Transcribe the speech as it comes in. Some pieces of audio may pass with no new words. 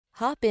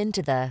Hop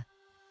into the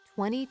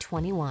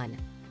 2021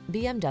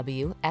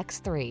 BMW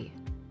X3.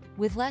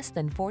 With less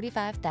than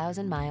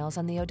 45,000 miles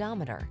on the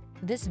odometer,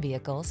 this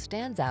vehicle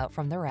stands out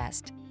from the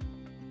rest.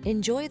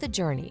 Enjoy the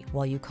journey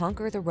while you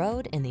conquer the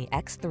road in the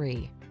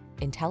X3.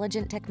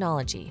 Intelligent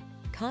technology,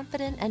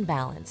 confident and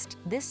balanced,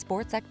 this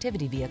sports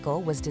activity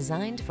vehicle was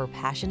designed for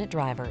passionate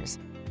drivers.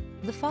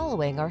 The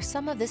following are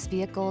some of this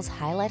vehicle's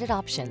highlighted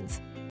options: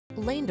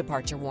 lane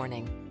departure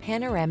warning,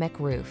 panoramic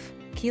roof,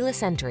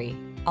 keyless entry,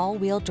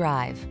 all-wheel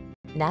drive,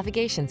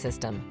 navigation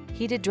system,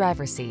 heated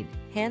driver's seat,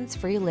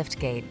 hands-free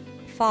liftgate,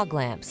 fog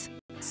lamps,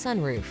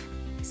 sunroof,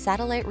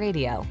 satellite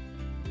radio.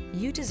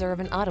 You deserve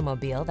an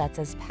automobile that's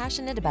as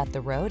passionate about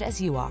the road as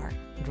you are.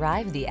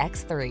 Drive the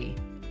X3.